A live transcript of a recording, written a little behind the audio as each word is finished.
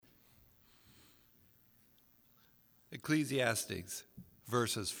Ecclesiastes,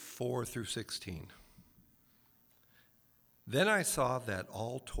 verses 4 through 16. Then I saw that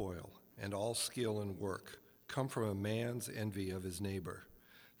all toil and all skill in work come from a man's envy of his neighbor.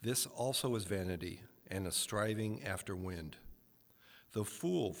 This also is vanity and a striving after wind. The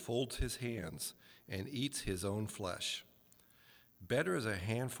fool folds his hands and eats his own flesh. Better is a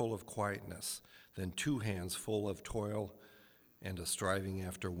handful of quietness than 2 hands full of toil and a striving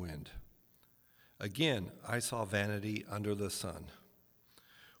after wind. Again, I saw vanity under the sun.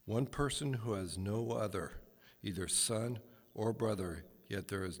 One person who has no other, either son or brother, yet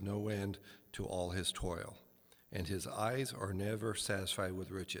there is no end to all his toil, and his eyes are never satisfied with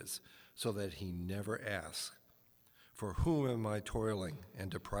riches, so that he never asks, "For whom am I toiling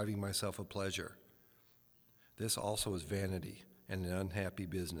and depriving myself of pleasure?" This also is vanity and an unhappy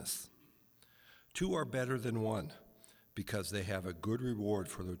business. 2 are better than 1, because they have a good reward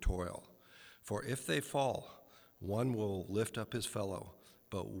for their toil. For if they fall, one will lift up his fellow,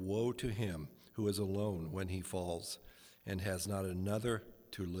 but woe to him who is alone when he falls, and has not another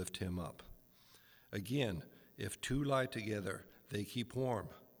to lift him up. Again, if 2 lie together, they keep warm.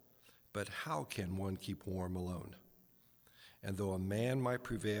 But how can one keep warm alone? And though a man might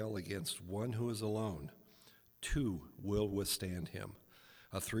prevail against one who is alone, 2 will withstand him.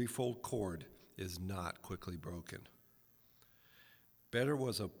 A 3-fold cord is not quickly broken. Better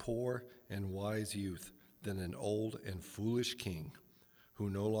was a poor and wise youth than an old and foolish king who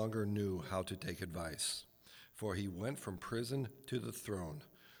no longer knew how to take advice. For he went from prison to the throne,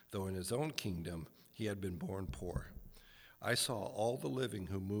 though in his own kingdom he had been born poor. I saw all the living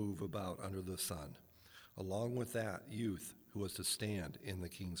who move about under the sun, along with that youth who was to stand in the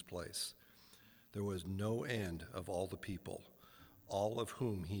king's place. There was no end of all the people, all of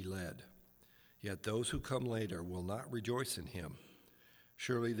whom he led. Yet those who come later will not rejoice in him.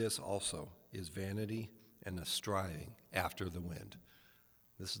 Surely this also is vanity and a striving after the wind.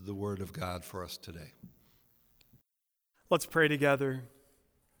 This is the word of God for us today. Let's pray together.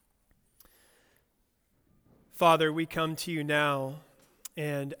 Father, we come to you now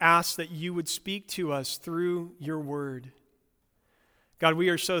and ask that you would speak to us through your word. God, we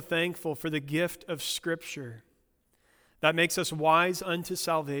are so thankful for the gift of Scripture that makes us wise unto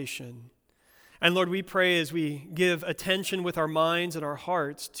salvation. And Lord, we pray as we give attention with our minds and our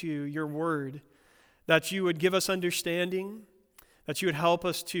hearts to your word, that you would give us understanding, that you would help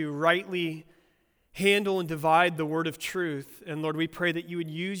us to rightly handle and divide the word of truth. And Lord, we pray that you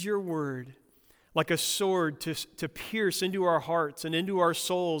would use your word like a sword to pierce into our hearts and into our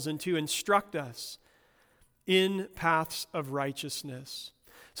souls and to instruct us in paths of righteousness.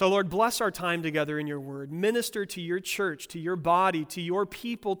 So Lord, bless our time together in your word. Minister to your church, to your body, to your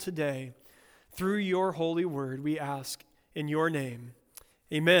people today. Through your holy word, we ask in your name.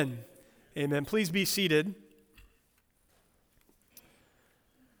 Amen. Amen. Please be seated.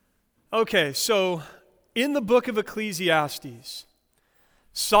 Okay, so in the book of Ecclesiastes,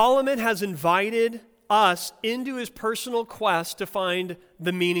 Solomon has invited us into his personal quest to find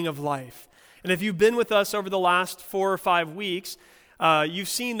the meaning of life. And if you've been with us over the last 4 or 5 weeks, you've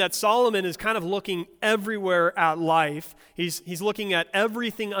seen that Solomon is kind of looking everywhere at life. He's looking at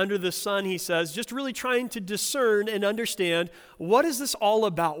everything under the sun, he says, just really trying to discern and understand, what is this all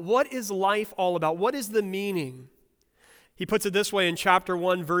about? What is life all about? What is the meaning? He puts it this way in chapter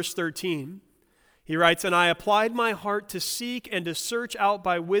 1, verse 13. He writes, "And I applied my heart to seek and to search out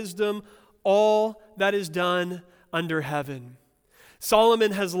by wisdom all that is done under heaven."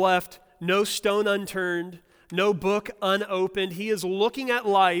 Solomon has left no stone unturned, no book unopened. He is looking at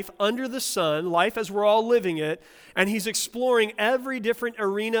life under the sun, life as we're all living it, and he's exploring every different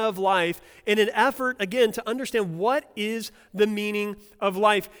arena of life in an effort, again, to understand what is the meaning of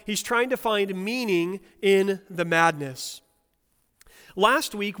life. He's trying to find meaning in the madness.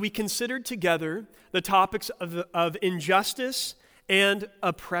 Last week, we considered together the topics of injustice and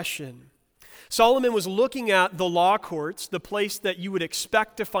oppression. Solomon was looking at the law courts, the place that you would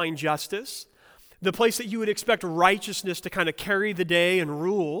expect to find justice, the place that you would expect righteousness to kind of carry the day and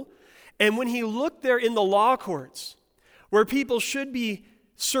rule. And when he looked there in the law courts, where people should be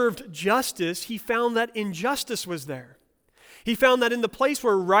served justice, he found that injustice was there. He found that in the place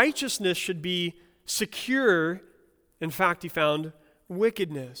where righteousness should be secure, in fact, he found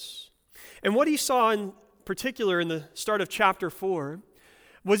wickedness. And what he saw in particular in the start of chapter 4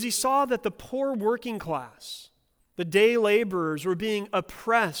 was he saw that the poor working class, the day laborers, were being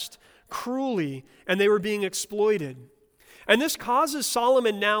oppressed cruelly, and they were being exploited. And this causes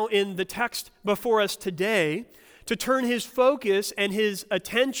Solomon now in the text before us today to turn his focus and his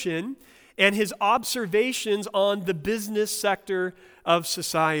attention and his observations on the business sector of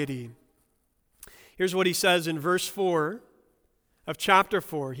society. Here's what he says in verse 4 of chapter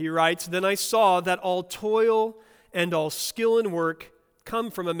 4. He writes, "Then I saw that all toil and all skill in work come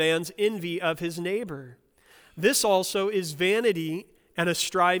from a man's envy of his neighbor. This also is vanity and a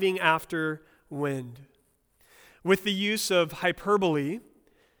striving after wind." With the use of hyperbole,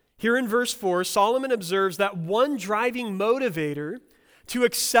 here in verse 4, Solomon observes that one driving motivator to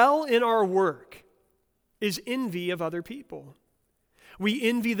excel in our work is envy of other people. We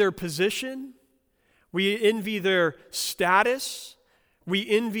envy their position. We envy their status. We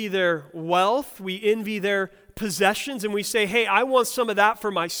envy their wealth. We envy their possessions. And we say, hey, I want some of that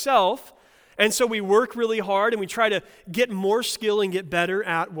for myself. And so we work really hard and we try to get more skill and get better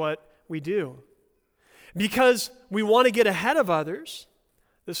at what we do. Because we want to get ahead of others,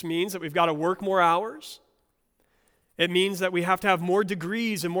 this means that we've got to work more hours. It means that we have to have more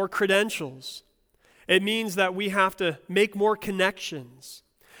degrees and more credentials. It means that we have to make more connections.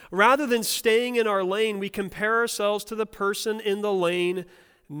 Rather than staying in our lane, we compare ourselves to the person in the lane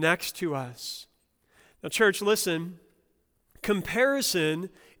next to us. Now, church, listen. Comparison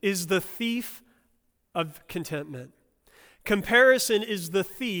is the thief of contentment. Comparison is the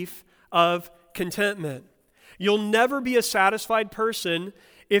thief of contentment. You'll never be a satisfied person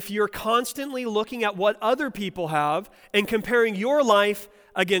if you're constantly looking at what other people have and comparing your life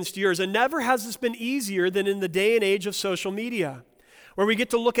against yours. And never has this been easier than in the day and age of social media, where we get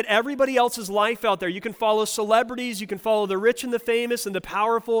to look at everybody else's life out there. You can follow celebrities, you can follow the rich and the famous and the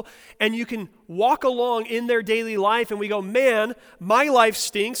powerful, and you can walk along in their daily life and we go, man, my life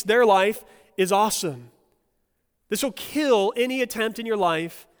stinks, their life is awesome. This will kill any attempt in your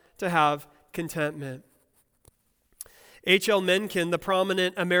life to have contentment. H.L. Mencken, the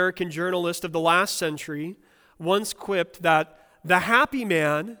prominent American journalist of the last century, once quipped that the happy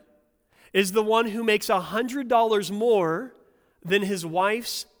man is the one who makes $100 more than his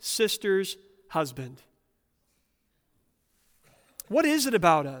wife's sister's husband. What is it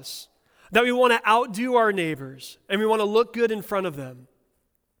about us that we want to outdo our neighbors and we want to look good in front of them?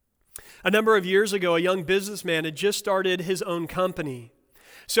 A number of years ago, a young businessman had just started his own company.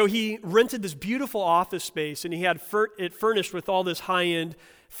 So he rented this beautiful office space and he had it furnished with all this high-end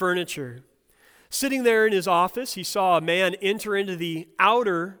furniture. Sitting there in his office, he saw a man enter into the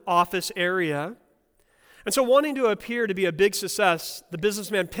outer office area. And so wanting to appear to be a big success, the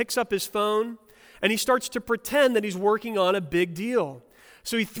businessman picks up his phone and he starts to pretend that he's working on a big deal.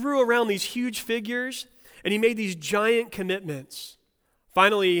 So he threw around these huge figures and he made these giant commitments.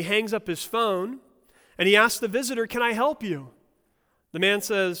 Finally, he hangs up his phone and he asks the visitor, "Can I help you?" The man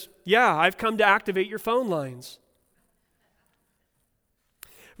says, "Yeah, I've come to activate your phone lines."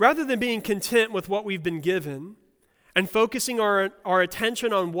 Rather than being content with what we've been given and focusing our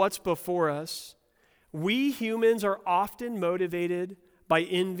attention on what's before us, we humans are often motivated by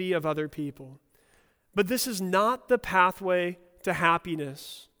envy of other people. But this is not the pathway to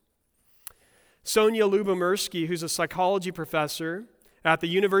happiness. Sonia Lubomirsky, who's a psychology professor at the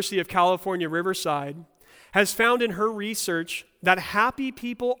University of California, Riverside, has found in her research that happy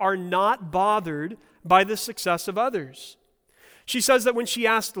people are not bothered by the success of others. She says that when she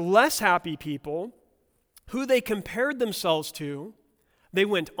asked less happy people who they compared themselves to, they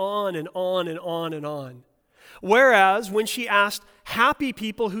went on and on and on and on. Whereas when she asked happy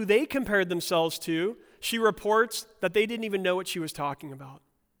people who they compared themselves to, she reports that they didn't even know what she was talking about.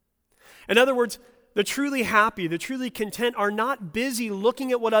 In other words, the truly happy, the truly content are not busy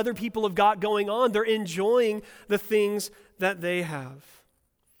looking at what other people have got going on. They're enjoying the things that they have.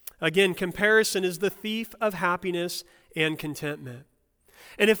 Again, comparison is the thief of happiness and contentment.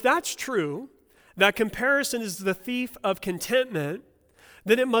 And if that's true, that comparison is the thief of contentment,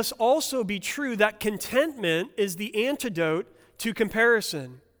 then it must also be true that contentment is the antidote to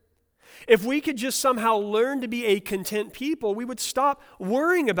comparison. If we could just somehow learn to be a content people, we would stop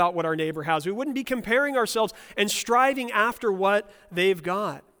worrying about what our neighbor has. We wouldn't be comparing ourselves and striving after what they've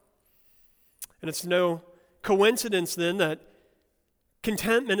got. And it's no coincidence then that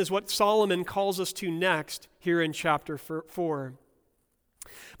contentment is what Solomon calls us to next here in chapter 4.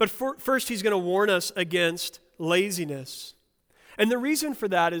 But first, he's going to warn us against laziness. And the reason for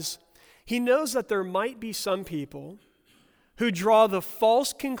that is he knows that there might be some people who draw the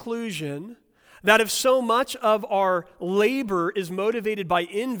false conclusion that if so much of our labor is motivated by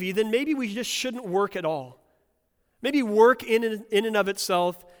envy, then maybe we just shouldn't work at all. Maybe work in and of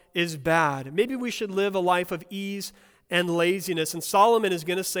itself is bad. Maybe we should live a life of ease and laziness. And Solomon is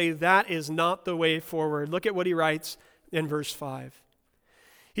going to say that is not the way forward. Look at what he writes in verse 5.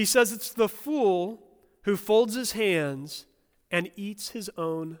 He says it's the fool who folds his hands and eats his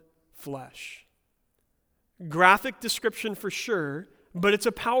own flesh. Graphic description for sure, but it's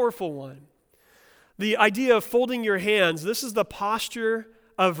a powerful one. The idea of folding your hands, this is the posture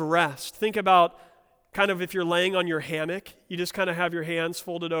of rest. Think about kind of if you're laying on your hammock, you just kind of have your hands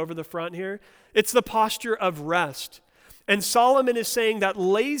folded over the front here. It's the posture of rest. And Solomon is saying that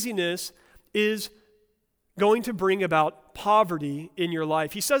laziness is going to bring about poverty in your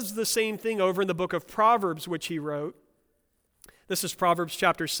life. He says the same thing over in the book of Proverbs, which he wrote. This is Proverbs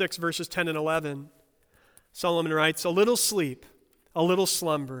chapter 6, verses 10 and 11. Solomon writes, "A little sleep, a little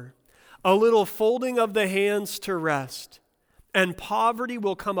slumber, a little folding of the hands to rest, and poverty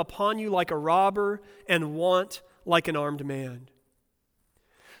will come upon you like a robber, and want like an armed man."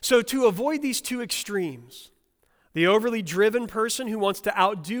 So to avoid these two extremes, the overly driven person who wants to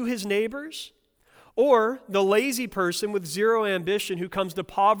outdo his neighbors, or the lazy person with zero ambition who comes to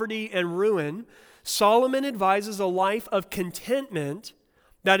poverty and ruin, Solomon advises a life of contentment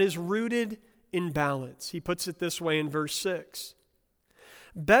that is rooted in balance. He puts it this way in verse 6.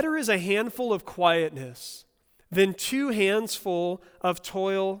 "Better is a handful of quietness than 2 hands full of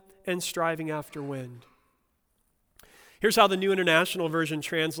toil and striving after wind." Here's how the New International Version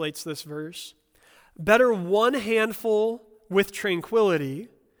translates this verse. "Better 1 handful with tranquility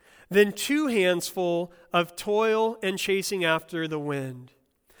than 2 hands full of toil and chasing after the wind."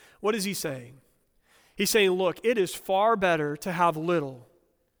 What is he saying? He's saying, look, it is far better to have little,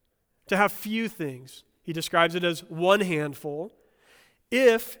 to have few things. He describes it as 1 handful.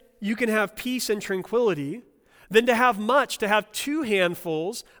 If you can have peace and tranquility, than to have much, to have 2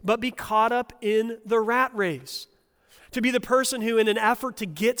 handfuls, but be caught up in the rat race. To be the person who, in an effort to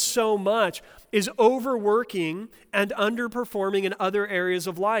get so much, is overworking and underperforming in other areas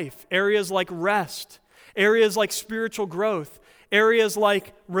of life. Areas like rest, areas like spiritual growth, areas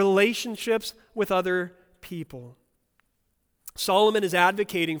like relationships with other people. Solomon is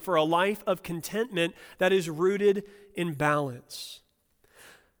advocating for a life of contentment that is rooted in balance.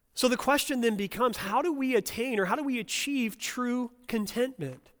 So the question then becomes, how do we attain or how do we achieve true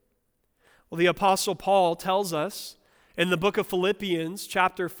contentment? Well, the Apostle Paul tells us in the book of Philippians,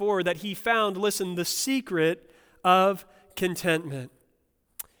 chapter 4, that he found, listen, the secret of contentment.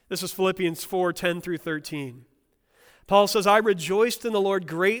 This is Philippians 4, 10 through 13. Paul says, "I rejoiced in the Lord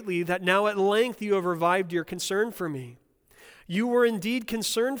greatly that now at length you have revived your concern for me. You were indeed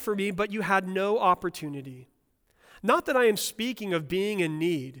concerned for me, but you had no opportunity. Not that I am speaking of being in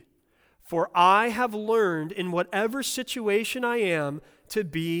need, for I have learned in whatever situation I am to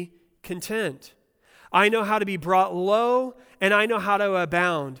be content. I know how to be brought low, and I know how to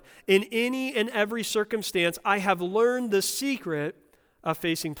abound. In any and every circumstance, I have learned the secret of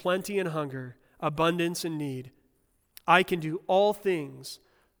facing plenty and hunger, abundance and need. I can do all things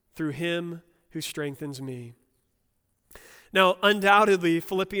through him who strengthens me." Now, undoubtedly,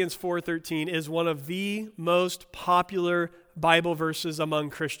 Philippians 4:13 is one of the most popular Bible verses among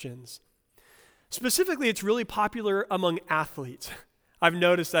Christians. Specifically, it's really popular among athletes. I've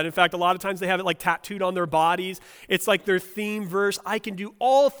noticed that. In fact, a lot of times they have it like tattooed on their bodies. It's like their theme verse. I can do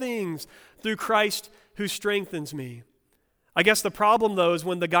all things through Christ who strengthens me. I guess the problem, though, is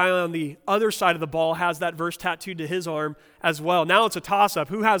when the guy on the other side of the ball has that verse tattooed to his arm as well. Now it's a toss-up.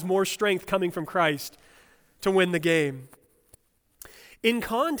 Who has more strength coming from Christ to win the game? In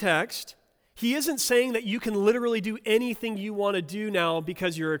context, he isn't saying that you can literally do anything you want to do now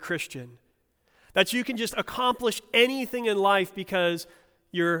because you're a Christian. That you can just accomplish anything in life because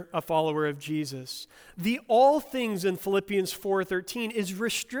you're a follower of Jesus. The all things in Philippians 4:13 is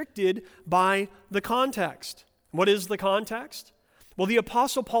restricted by the context. What is the context? Well, the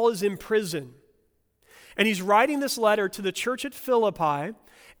Apostle Paul is in prison. And he's writing this letter to the church at Philippi.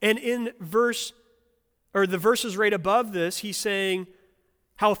 And in the verses right above this, he's saying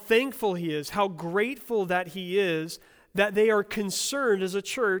how thankful he is, how grateful that he is that they are concerned as a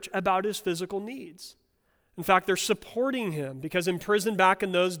church about his physical needs. In fact, they're supporting him because in prison back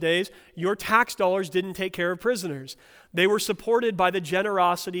in those days, your tax dollars didn't take care of prisoners. They were supported by the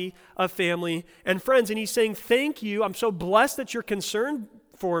generosity of family and friends. And he's saying, thank you. I'm so blessed that you're concerned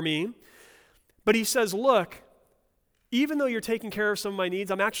for me. But he says, look, even though you're taking care of some of my needs,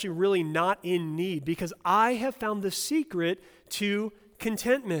 I'm actually really not in need because I have found the secret to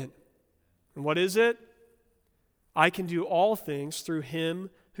contentment. And what is it? I can do all things through him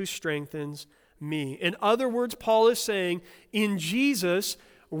who strengthens me. In other words, Paul is saying, in Jesus,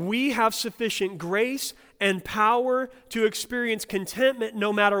 we have sufficient grace and power to experience contentment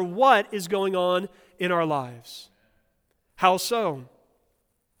no matter what is going on in our lives. How so?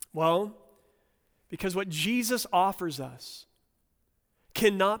 Well, because what Jesus offers us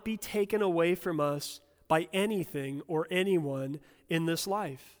cannot be taken away from us by anything or anyone in this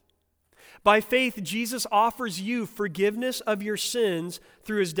life. By faith, Jesus offers you forgiveness of your sins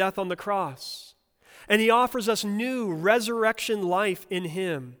through his death on the cross. And he offers us new resurrection life in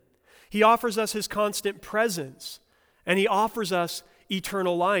him. He offers us his constant presence, and he offers us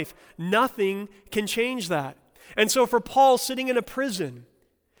eternal life. Nothing can change that. And so for Paul, sitting in a prison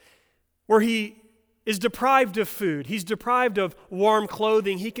where he is deprived of food, he's deprived of warm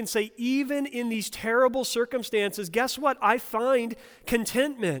clothing, he can say, even in these terrible circumstances, guess what? I find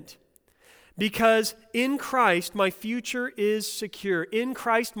contentment. Because in Christ, my future is secure. In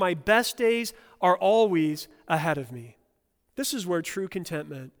Christ, my best days are always ahead of me. This is where true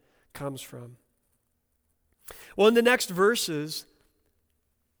contentment comes from. Well, in the next verses,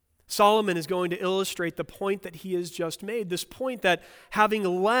 Solomon is going to illustrate the point that he has just made. This point that having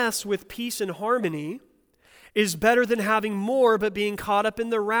less with peace and harmony is better than having more but being caught up in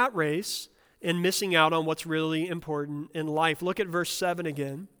the rat race and missing out on what's really important in life. Look at verse 7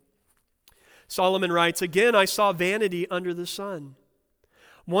 again. Solomon writes, "Again, I saw vanity under the sun.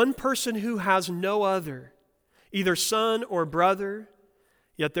 One person who has no other, either son or brother,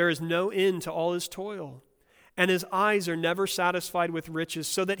 yet there is no end to all his toil. And his eyes are never satisfied with riches,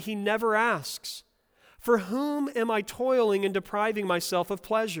 so that he never asks, 'For whom am I toiling and depriving myself of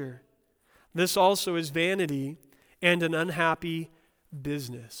pleasure?' This also is vanity and an unhappy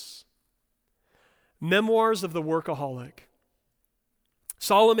business." Memoirs of the Workaholic.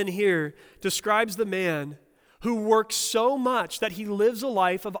 Solomon here describes the man who works so much that he lives a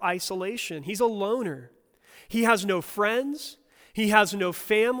life of isolation. He's a loner. He has no friends. He has no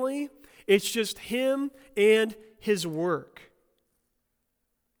family. It's just him and his work.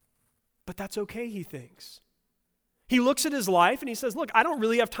 But that's okay, he thinks. He looks at his life and he says, look, I don't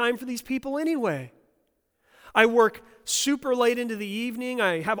really have time for these people anyway. I work super late into the evening.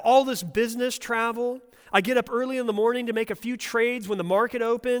 I have all this business travel. I get up early in the morning to make a few trades when the market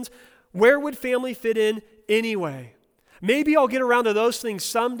opens. Where would family fit in anyway? Maybe I'll get around to those things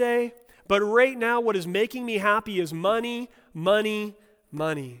someday, but right now what is making me happy is money, money,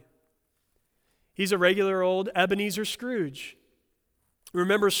 money. He's a regular old Ebenezer Scrooge.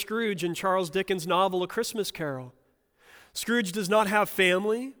 Remember Scrooge in Charles Dickens' novel A Christmas Carol? Scrooge does not have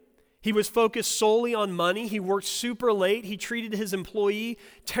family. He was focused solely on money. He worked super late. He treated his employee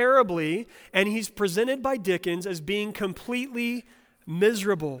terribly, and he's presented by Dickens as being completely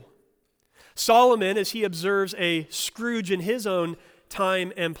miserable. Solomon, as he observes a Scrooge in his own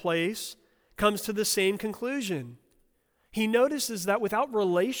time and place, comes to the same conclusion. He notices that without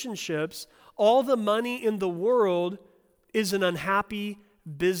relationships, all the money in the world is an unhappy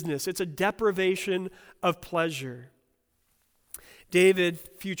business. It's a deprivation of pleasure. David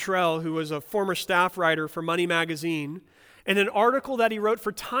Futrell, who was a former staff writer for Money Magazine, in an article that he wrote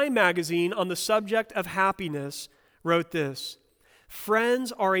for Time Magazine on the subject of happiness, wrote this: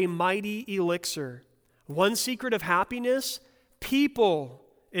 "Friends are a mighty elixir. One secret of happiness, people,"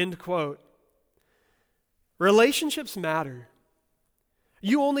 end quote. Relationships matter.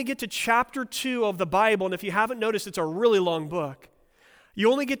 You only get to chapter 2 of the Bible, and if you haven't noticed, it's a really long book. You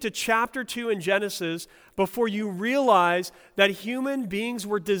only get to chapter 2 in Genesis before you realize that human beings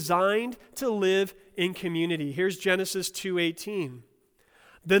were designed to live in community. Here's Genesis 2:18.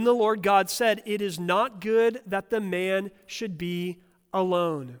 "Then the Lord God said, 'It is not good that the man should be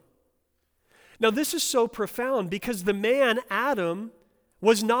alone.'" Now this is so profound because the man, Adam,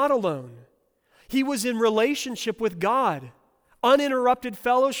 was not alone. He was in relationship with God. Uninterrupted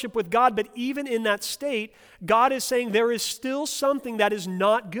fellowship with God, but even in that state, God is saying there is still something that is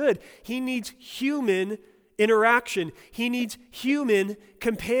not good. He needs human interaction. He needs human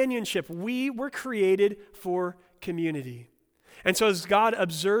companionship. We were created for community. And so as God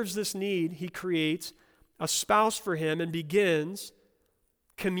observes this need, he creates a spouse for him and begins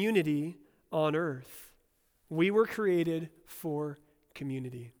community on earth. We were created for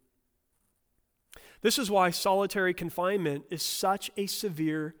community. This is why solitary confinement is such a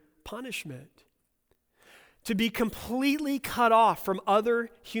severe punishment. To be completely cut off from other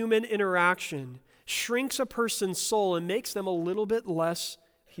human interaction shrinks a person's soul and makes them a little bit less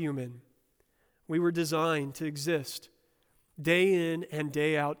human. We were designed to exist day in and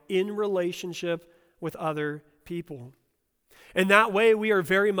day out in relationship with other people. In that way, we are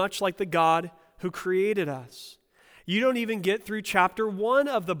very much like the God who created us. You don't even get through chapter 1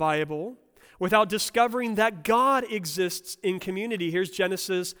 of the Bible without discovering that God exists in community. Here's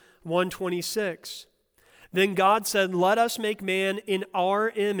Genesis 1:26. "Then God said, 'Let us make man in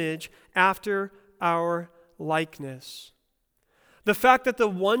our image, after our likeness.'" The fact that the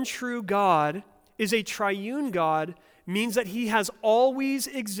one true God is a triune God means that he has always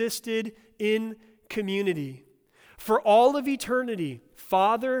existed in community. For all of eternity,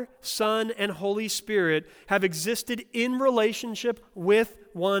 Father, Son, and Holy Spirit have existed in relationship with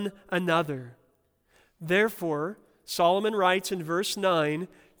one another. Therefore, Solomon writes in verse 9,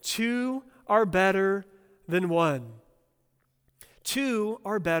 2 are better than one. 2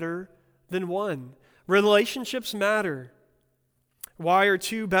 are better than one. Relationships matter. Why are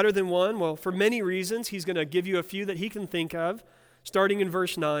 2 better than 1? Well, for many reasons. He's going to give you a few that he can think of, starting in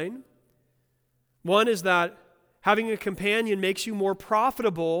verse 9. One is that having a companion makes you more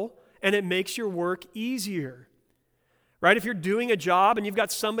profitable and it makes your work easier. Right? If you're doing a job and you've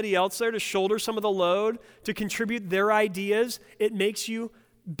got somebody else there to shoulder some of the load, to contribute their ideas, it makes you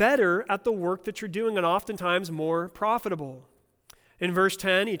better at the work that you're doing and oftentimes more profitable. In verse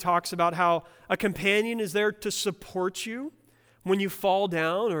 10, he talks about how a companion is there to support you when you fall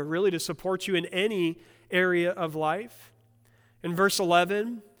down, or really to support you in any area of life. In verse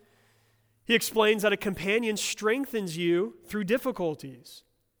 11, he explains that a companion strengthens you through difficulties.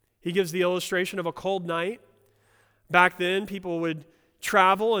 He gives the illustration of a cold night. Back then, people would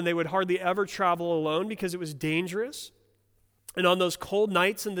travel, and they would hardly ever travel alone because it was dangerous. And on those cold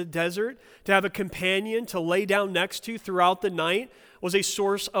nights in the desert, to have a companion to lay down next to throughout the night was a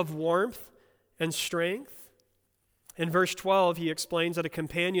source of warmth and strength. In verse 12, he explains that a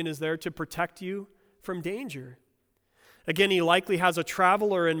companion is there to protect you from danger. Again, he likely has a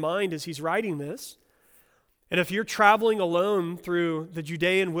traveler in mind as he's writing this. And if you're traveling alone through the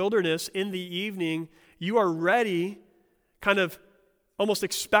Judean wilderness in the evening, you are ready, kind of almost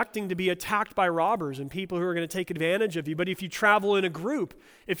expecting to be attacked by robbers and people who are going to take advantage of you. But if you travel in a group,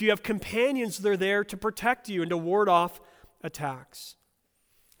 if you have companions, they're there to protect you and to ward off attacks.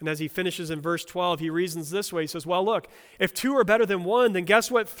 And as he finishes in verse 12, he reasons this way. He says, well, look, if 2 are better than 1, then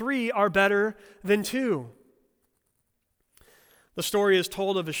guess what? 3 are better than 2. The story is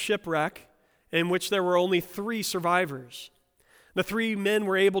told of a shipwreck in which there were only 3 survivors. The 3 men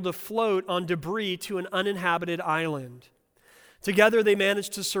were able to float on debris to an uninhabited island. Together, they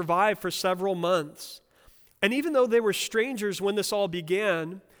managed to survive for several months. And even though they were strangers when this all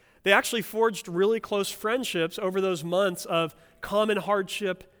began, they actually forged really close friendships over those months of common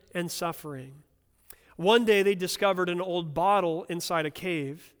hardship and suffering. One day, they discovered an old bottle inside a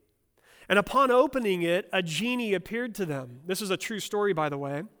cave. And upon opening it, a genie appeared to them. This is a true story, by the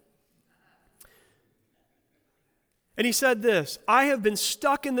way. And he said this, I have been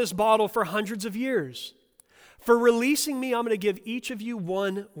stuck in this bottle for hundreds of years. For releasing me, I'm going to give each of you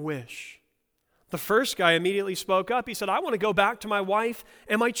one wish. The first guy immediately spoke up. He said, I want to go back to my wife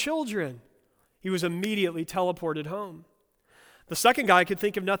and my children. He was immediately teleported home. The second guy could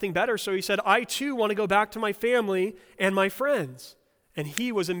think of nothing better, so he said, I too want to go back to my family and my friends. And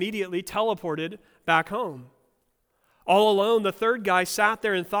he was immediately teleported back home. All alone, the third guy sat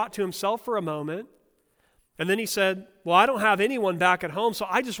there and thought to himself for a moment. And then he said, well, I don't have anyone back at home, so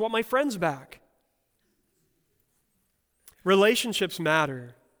I just want my friends back. Relationships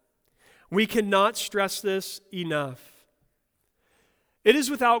matter. We cannot stress this enough. It is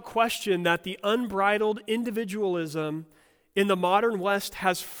without question that the unbridled individualism in the modern West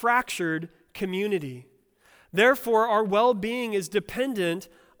has fractured community. Therefore, our well-being is dependent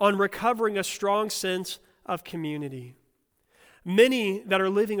on recovering a strong sense of community. Many that are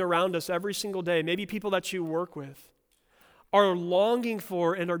living around us every single day, maybe people that you work with, are longing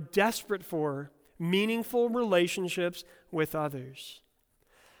for and are desperate for meaningful relationships with others.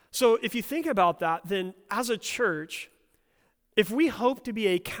 So if you think about that, then as a church, if we hope to be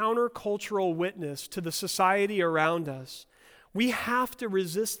a countercultural witness to the society around us, we have to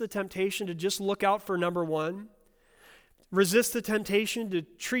resist the temptation to just look out for number one, resist the temptation to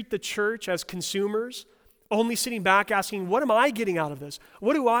treat the church as consumers, only sitting back asking, what am I getting out of this?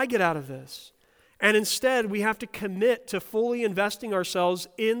 What do I get out of this? And instead, we have to commit to fully investing ourselves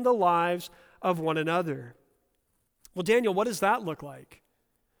in the lives of one another. Well, Daniel, what does that look like?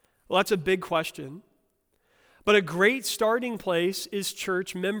 Well, that's a big question. But a great starting place is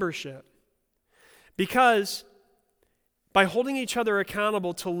church membership. Because by holding each other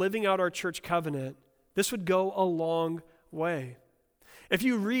accountable to living out our church covenant, this would go a long way. If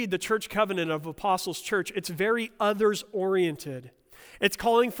you read the church covenant of Apostles' Church, it's very others-oriented. It's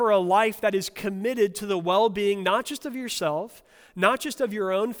calling for a life that is committed to the well-being, not just of yourself, not just of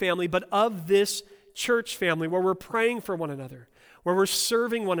your own family, but of this church family, where we're praying for one another, where we're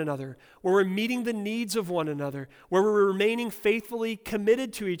serving one another, where we're meeting the needs of one another, where we're remaining faithfully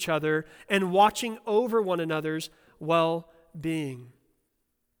committed to each other and watching over one another's well-being.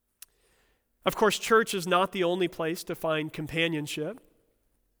 Of course, church is not the only place to find companionship.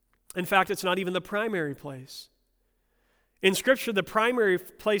 In fact, it's not even the primary place. In Scripture, the primary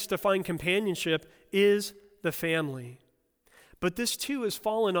place to find companionship is the family. But this too has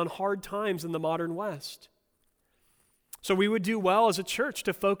fallen on hard times in the modern West. So we would do well as a church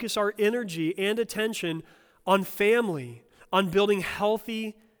to focus our energy and attention on family, on building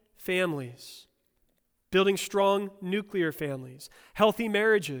healthy families, building strong nuclear families, healthy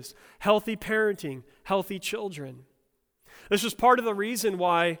marriages, healthy parenting, healthy children. This is part of the reason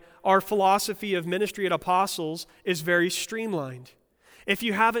why our philosophy of ministry at Apostles is very streamlined. If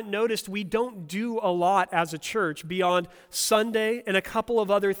you haven't noticed, we don't do a lot as a church beyond Sunday and a couple of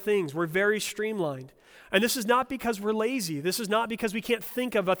other things. We're very streamlined. And this is not because we're lazy. This is not because we can't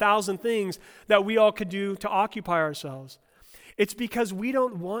think of 1,000 things that we all could do to occupy ourselves. It's because we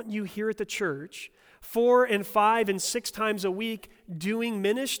don't want you here at the church 4 and 5 and 6 times a week doing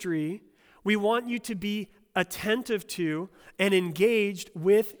ministry. We want you to be attentive to and engaged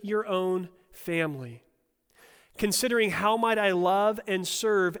with your own family, considering how might I love and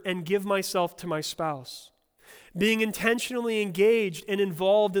serve and give myself to my spouse, being intentionally engaged and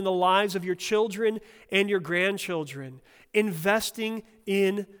involved in the lives of your children and your grandchildren, investing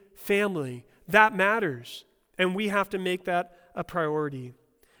in family. That matters, and we have to make that a priority.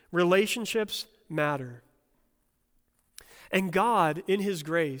 Relationships matter. And God, in His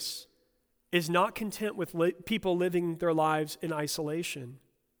grace, is not content with people living their lives in isolation.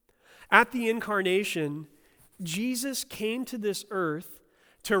 At the incarnation, Jesus came to this earth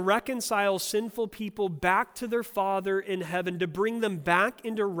to reconcile sinful people back to their Father in heaven, to bring them back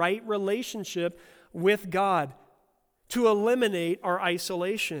into right relationship with God, to eliminate our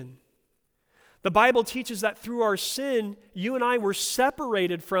isolation. The Bible teaches that through our sin, you and I were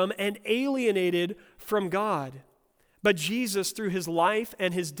separated from and alienated from God. But Jesus, through His life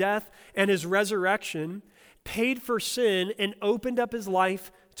and His death and His resurrection, paid for sin and opened up His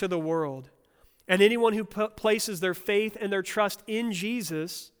life to the world. And anyone who places their faith and their trust in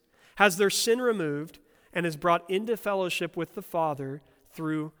Jesus has their sin removed and is brought into fellowship with the Father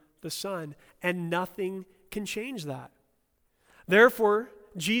through the Son. And nothing can change that. Therefore,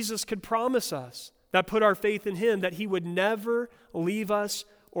 Jesus could promise us that put our faith in Him that He would never leave us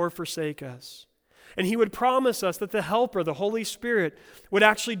or forsake us. And He would promise us that the Helper, the Holy Spirit, would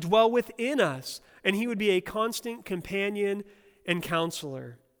actually dwell within us, and He would be a constant companion and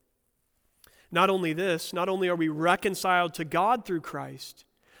counselor. Not only this, not only are we reconciled to God through Christ,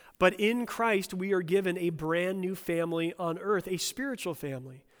 but in Christ we are given a brand new family on earth, a spiritual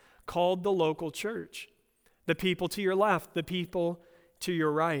family called the local church. The people to your left, the people to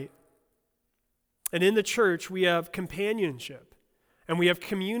your right. And in the church we have companionship, and we have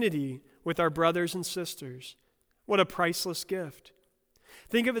community with our brothers and sisters. What a priceless gift.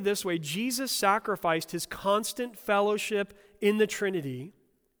 Think of it this way. Jesus sacrificed His constant fellowship in the Trinity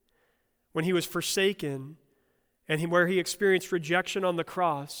when He was forsaken and where He experienced rejection on the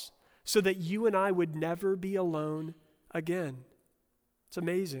cross so that you and I would never be alone again. It's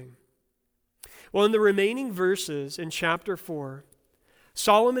amazing. Well, in the remaining verses in chapter 4,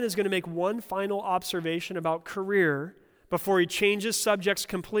 Solomon is going to make one final observation about career before he changes subjects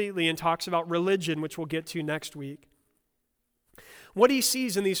completely and talks about religion, which we'll get to next week. What he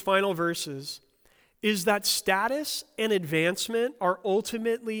sees in these final verses is that status and advancement are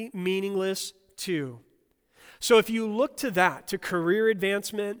ultimately meaningless too. So if you look to that, to career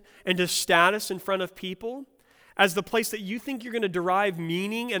advancement and to status in front of people, as the place that you think you're going to derive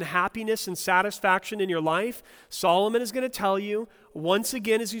meaning and happiness and satisfaction in your life, Solomon is going to tell you, once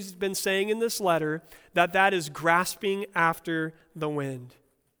again, as he's been saying in this letter, that that is grasping after the wind.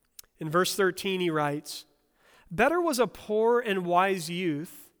 In verse 13, he writes, "Better was a poor and wise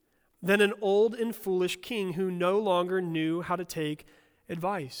youth than an old and foolish king who no longer knew how to take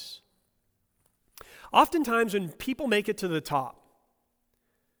advice." Oftentimes when people make it to the top,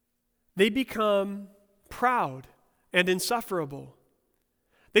 they become proud and insufferable.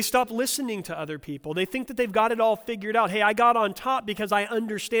 They stop listening to other people. They think that they've got it all figured out. Hey, I got on top because I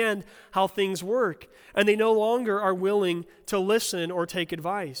understand how things work. And they no longer are willing to listen or take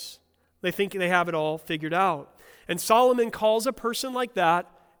advice. They think they have it all figured out. And Solomon calls a person like that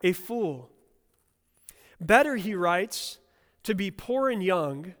a fool. Better, he writes, to be poor and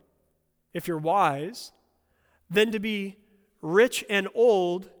young, if you're wise, than to be rich and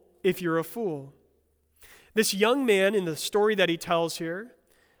old if you're a fool. This young man in the story that he tells here,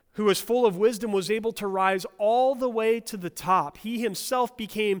 who was full of wisdom, was able to rise all the way to the top. He himself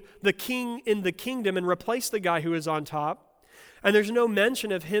became the king in the kingdom and replaced the guy who was on top. And there's no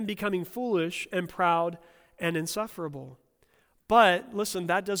mention of him becoming foolish and proud and insufferable. But listen,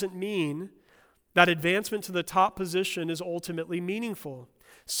 that doesn't mean that advancement to the top position is ultimately meaningful.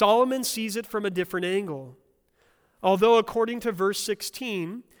 Solomon sees it from a different angle. Although according to verse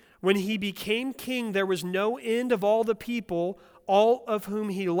 16, when he became king, there was no end of all the people, all of whom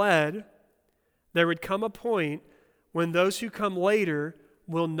he led, there would come a point when those who come later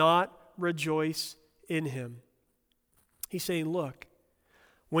will not rejoice in him. He's saying, look,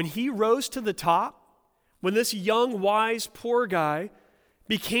 when he rose to the top, when this young, wise, poor guy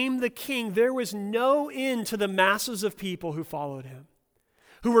became the king, there was no end to the masses of people who followed him,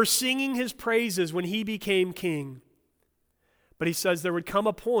 who were singing his praises when he became king. But he says there would come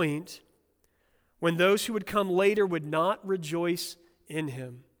a point when those who would come later would not rejoice in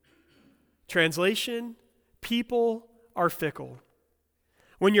him. Translation, people are fickle.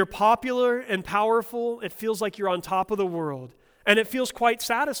 When you're popular and powerful, it feels like you're on top of the world. And it feels quite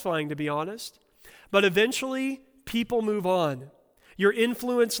satisfying, to be honest. But eventually, people move on. Your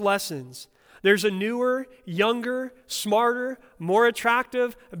influence lessens. There's a newer, younger, smarter, more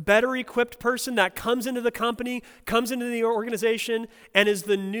attractive, better equipped person that comes into the company, comes into the organization, and is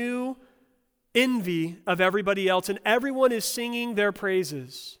the new envy of everybody else. And everyone is singing their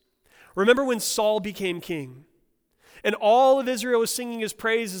praises. Remember when Saul became king? And all of Israel was singing his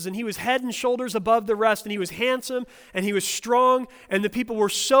praises, and he was head and shoulders above the rest, and he was handsome, and he was strong, and the people were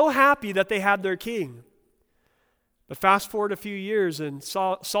so happy that they had their king. But fast forward a few years, and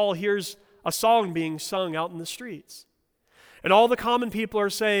Saul hears a song being sung out in the streets. And all the common people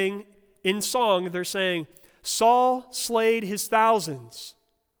are saying, in song, they're saying, Saul slayed his thousands,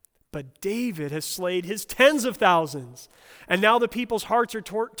 but David has slayed his tens of thousands. And now the people's hearts are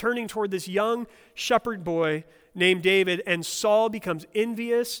turning toward this young shepherd boy named David, and Saul becomes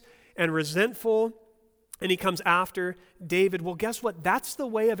envious and resentful, and he comes after David. Well, guess what? That's the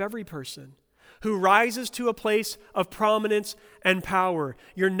way of every person who rises to a place of prominence and power.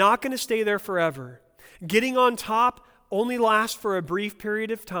 You're not going to stay there forever. Getting on top only lasts for a brief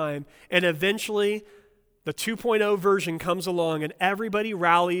period of time, and eventually the 2.0 version comes along, and everybody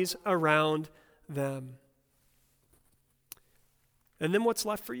rallies around them. And then what's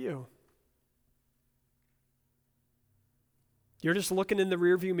left for you? You're just looking in the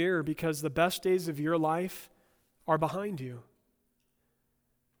rearview mirror because the best days of your life are behind you.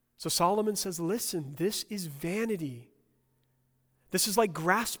 So Solomon says, listen, this is vanity. This is like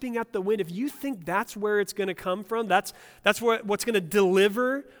grasping at the wind. If you think that's where it's going to come from, that's what's going to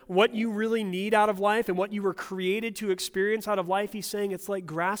deliver what you really need out of life and what you were created to experience out of life, he's saying it's like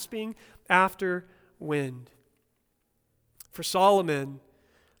grasping after wind. For Solomon,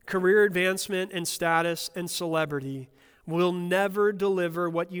 career advancement and status and celebrity will never deliver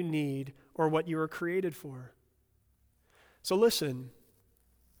what you need or what you were created for. So listen,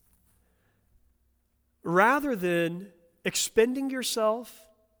 rather than expending yourself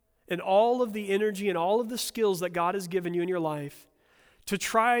and all of the energy and all of the skills that God has given you in your life to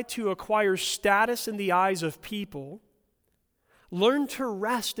try to acquire status in the eyes of people, learn to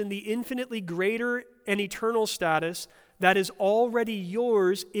rest in the infinitely greater and eternal status that is already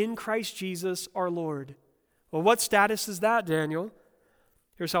yours in Christ Jesus our Lord. Well, what status is that, Daniel?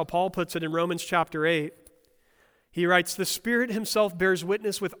 Here's how Paul puts it in Romans chapter 8. He writes, the Spirit himself bears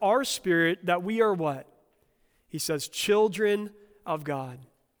witness with our spirit that we are what? He says, children of God.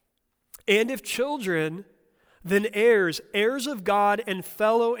 And if children, then heirs, heirs of God and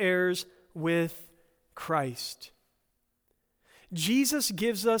fellow heirs with Christ. Jesus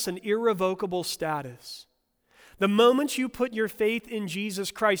gives us an irrevocable status. The moment you put your faith in Jesus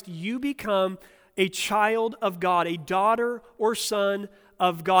Christ, you become a child of God, a daughter or son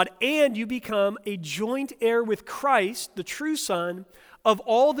of God, and you become a joint heir with Christ, the true Son, of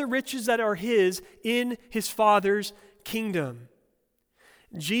all the riches that are his in his Father's kingdom.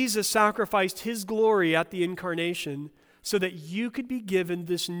 Jesus sacrificed his glory at the incarnation so that you could be given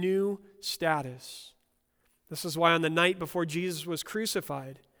this new status. This is why on the night before Jesus was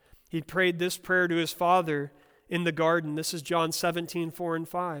crucified, he prayed this prayer to his Father in the garden. This is John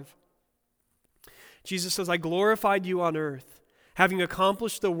 17:4-5. Jesus says, I glorified you on earth, having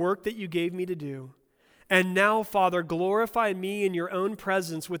accomplished the work that you gave me to do. And now, Father, glorify me in your own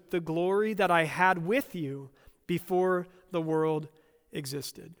presence with the glory that I had with you before the world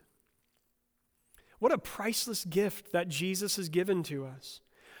existed. What a priceless gift that Jesus has given to us.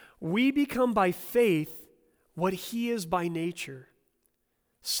 We become by faith what he is by nature,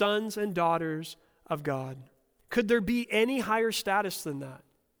 sons and daughters of God. Could there be any higher status than that?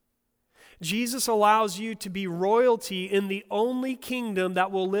 Jesus allows you to be royalty in the only kingdom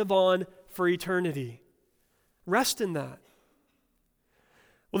that will live on for eternity. Rest in that.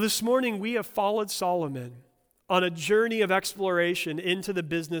 Well, this morning we have followed Solomon on a journey of exploration into the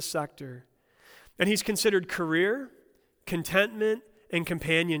business sector. And he's considered career, contentment, and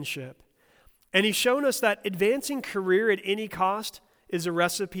companionship. And he's shown us that advancing career at any cost is a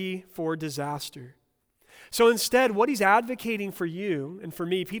recipe for disaster. So instead, what he's advocating for you and for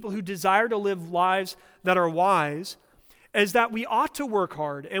me, people who desire to live lives that are wise, is that we ought to work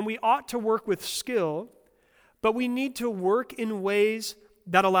hard and we ought to work with skill, but we need to work in ways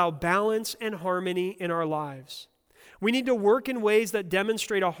that allow balance and harmony in our lives. We need to work in ways that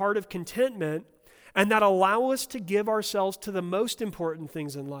demonstrate a heart of contentment and that allow us to give ourselves to the most important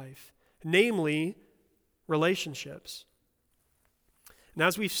things in life, namely relationships. And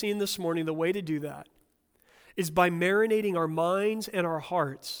as we've seen this morning, the way to do that is by marinating our minds and our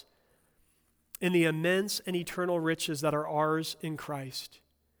hearts in the immense and eternal riches that are ours in Christ.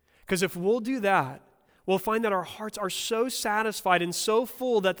 Because if we'll do that, we'll find that our hearts are so satisfied and so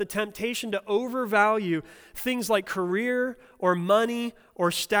full that the temptation to overvalue things like career or money or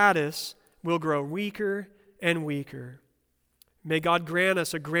status will grow weaker and weaker. May God grant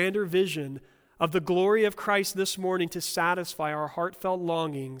us a grander vision of the glory of Christ this morning to satisfy our heartfelt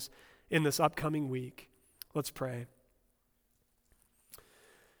longings in this upcoming week. Let's pray.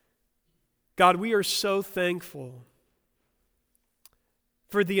 God, we are so thankful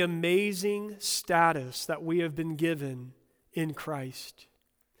for the amazing status that we have been given in Christ.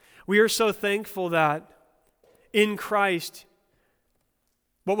 We are so thankful that in Christ,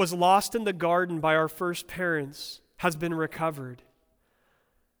 what was lost in the garden by our first parents has been recovered.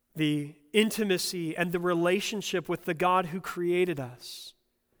 The intimacy and the relationship with the God who created us,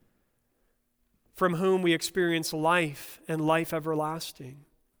 from whom we experience life and life everlasting.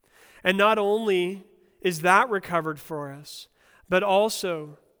 And not only is that recovered for us, but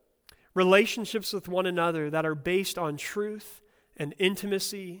also relationships with one another that are based on truth and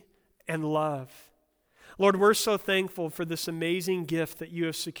intimacy and love. Lord, we're so thankful for this amazing gift that you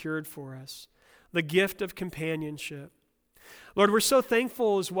have secured for us, the gift of companionship. Lord, we're so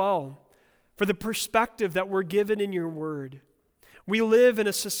thankful as well for the perspective that we're given in your word. We live in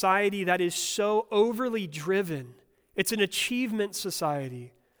a society that is so overly driven. It's an achievement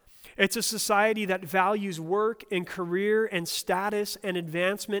society. It's a society that values work and career and status and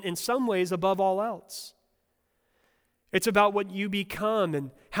advancement in some ways above all else. It's about what you become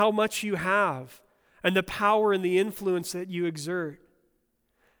and how much you have and the power and the influence that you exert.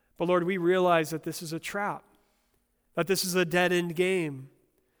 But Lord, we realize that this is a trap, that this is a dead-end game,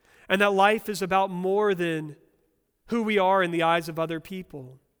 and that life is about more than who we are in the eyes of other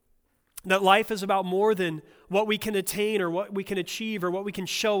people. That life is about more than what we can attain or what we can achieve or what we can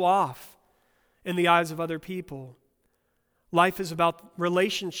show off in the eyes of other people. Life is about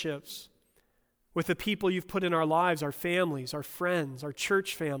relationships with the people you've put in our lives, our families, our friends, our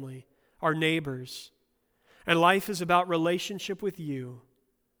church family, our neighbors. And life is about relationship with you,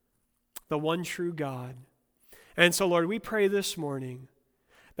 the one true God. And so, Lord, we pray this morning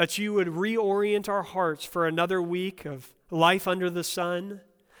that you would reorient our hearts for another week of life under the sun,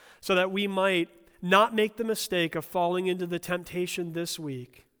 so that we might not make the mistake of falling into the temptation this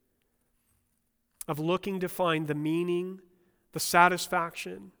week of looking to find the meaning, the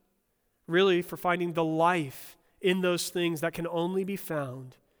satisfaction, really for finding the life in those things that can only be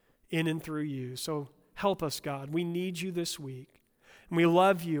found in and through you. So help us, God. We need you this week. And we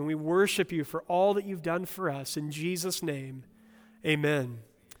love you and we worship you for all that you've done for us. In Jesus' name, amen.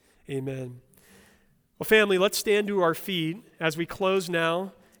 Amen. Well, family, let's stand to our feet as we close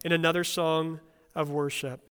now in another song of worship.